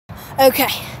Okay,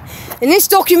 in this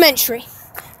documentary,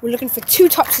 we're looking for two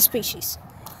types of species.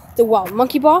 The wild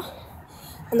monkey bar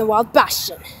and the wild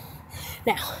Bastian.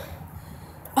 Now,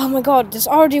 oh my god, there's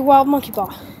already a wild monkey bar.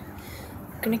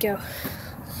 Gonna go.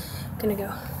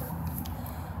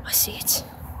 I see it.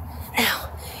 Now,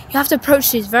 you have to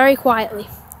approach these very quietly,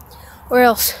 or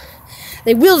else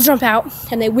they will jump out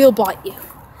and they will bite you.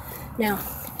 Now,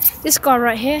 this guy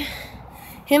right here,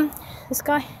 this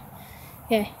guy,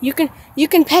 yeah, you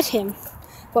can pet him,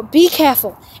 but be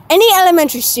careful. Any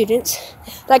elementary students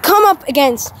that come up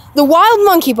against the wild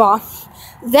monkey bar,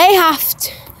 they have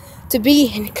to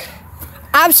be in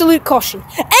absolute caution.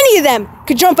 Any of them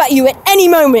could jump at you at any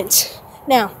moment.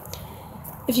 Now,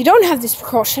 if you don't have this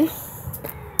precaution,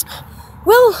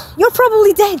 well, you're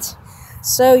probably dead.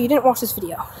 So you didn't watch this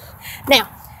video. Now,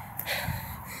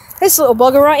 this little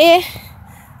bugger right here,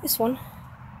 this little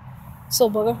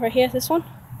bugger right here, this one,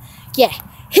 yeah,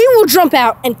 he will jump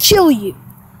out and kill you.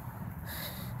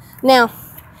 Now,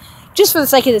 just for the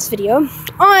sake of this video,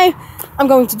 I am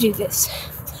going to do this.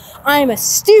 I am a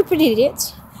stupid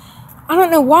idiot. I don't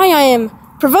know why I am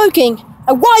provoking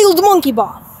a wild monkey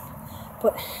bar,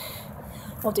 but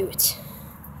I'll do it.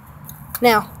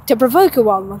 Now, to provoke a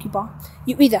wild monkey bar,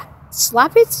 you either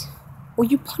slap it or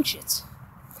you punch it.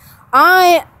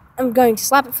 I am going to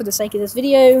slap it for the sake of this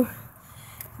video.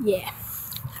 Yeah.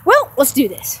 Well, let's do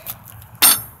this.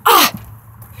 Ah!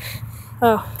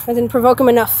 Oh, I didn't provoke him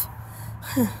enough.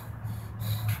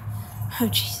 Oh,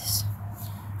 Jesus.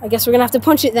 I guess we're gonna have to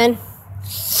punch it then.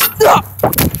 Oh,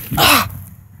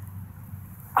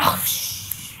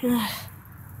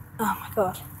 my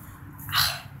God.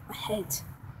 My head.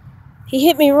 He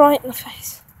hit me right in the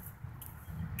face.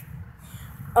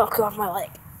 Oh, God, my leg.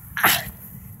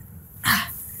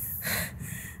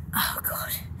 Oh,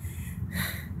 God.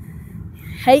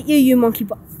 Hate you, you monkey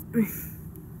butt.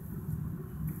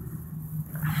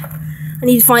 I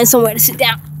need to find somewhere to sit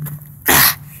down.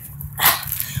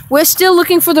 We're still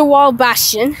looking for the wild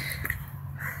Bastian.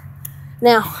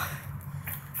 Now,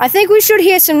 I think we should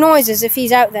hear some noises if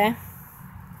he's out there.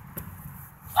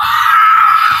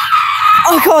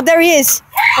 Oh god, there he is.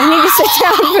 I need to sit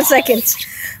down for a second.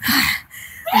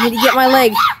 I need to get my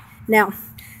leg. Now,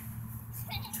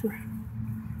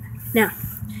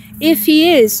 if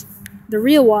he is the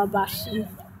real wild Bastian,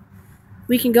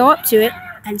 we can go up to it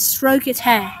and stroke its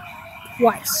hair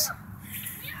twice.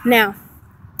 Now,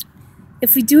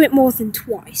 if we do it more than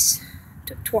twice,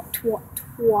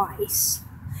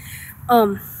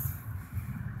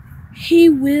 he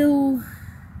will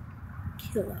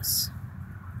kill us.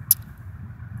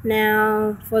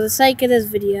 Now, for the sake of this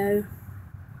video,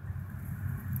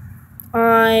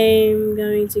 I'm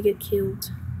going to get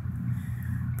killed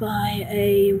by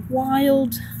a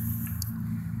wild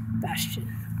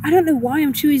Bastian. I don't know why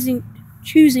I'm choosing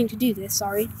to do this,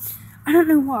 sorry. I don't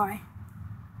know why.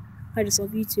 I just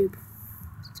love YouTube.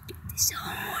 Let's get this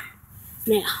on.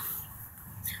 Now,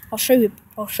 I'll show you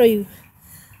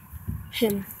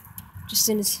him just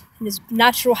in his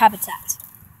natural habitat.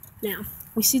 Now,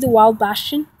 we see the wild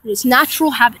Bastian in its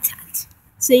natural habitat.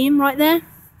 See him right there?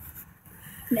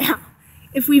 Now,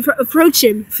 if we approach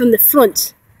him from the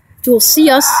front, he will see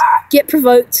us, get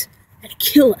provoked, and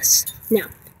kill us. Now,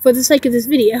 for the sake of this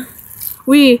video,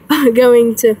 we are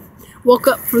going to walk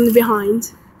up from the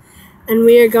behind, and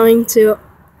we are going to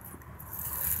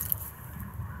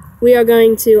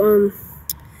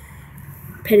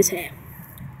pet his hair.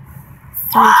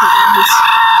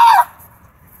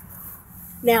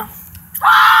 Now,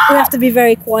 we have to be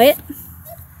very quiet.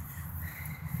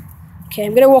 Okay,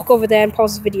 I'm gonna walk over there and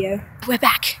pause the video. We're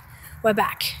back.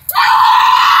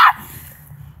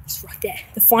 It's right there.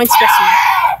 The fine specimen.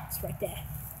 It's right there.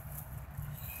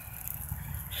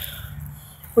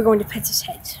 We're going to pet his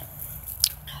head.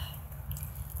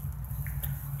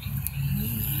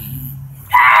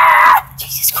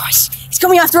 Jesus Christ! He's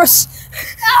coming after us!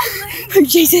 Oh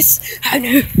Jesus! Oh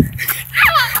no!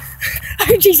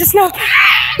 Oh Jesus! No! No!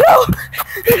 Oh,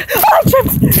 I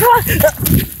tripped!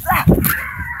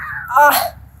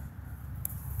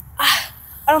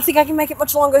 I don't think I can make it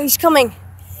much longer. He's coming.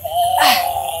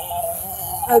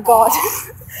 Oh God!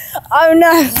 Oh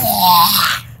no!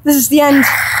 This is the end.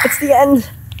 It's the end.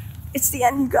 It's the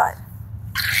end, you guys.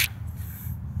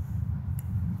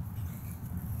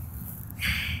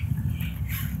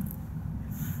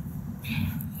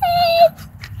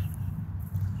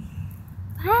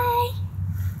 Bye.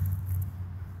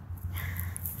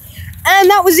 And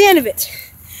that was the end of it.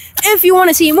 If you want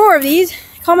to see more of these,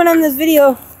 comment on this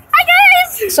video. Hi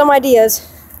guys! Some ideas.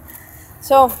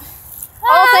 So, all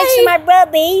thanks to my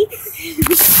buddy.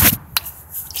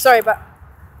 Sorry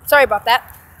about that.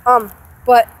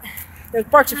 But There's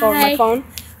Bart's calling my phone.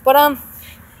 But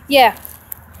yeah.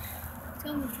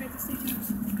 Tell him to try this 3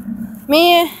 times.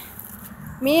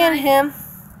 Me and him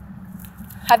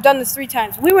have done this 3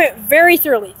 times. We went very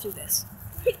thoroughly through this.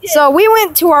 So we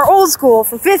went to our old school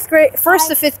from 5th grade, 1st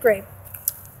to 5th grade.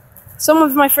 Some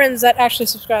of my friends that actually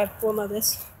subscribe will know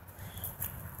this.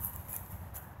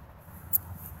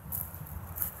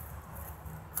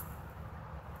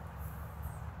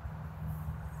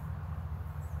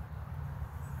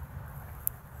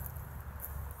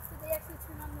 Did they actually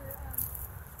turn on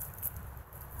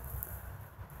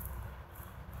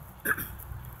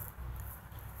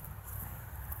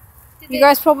the You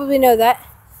guys probably know that.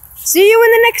 See you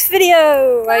in the next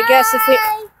video, I guess, if we...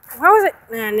 How was it?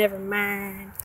 Nah, never mind.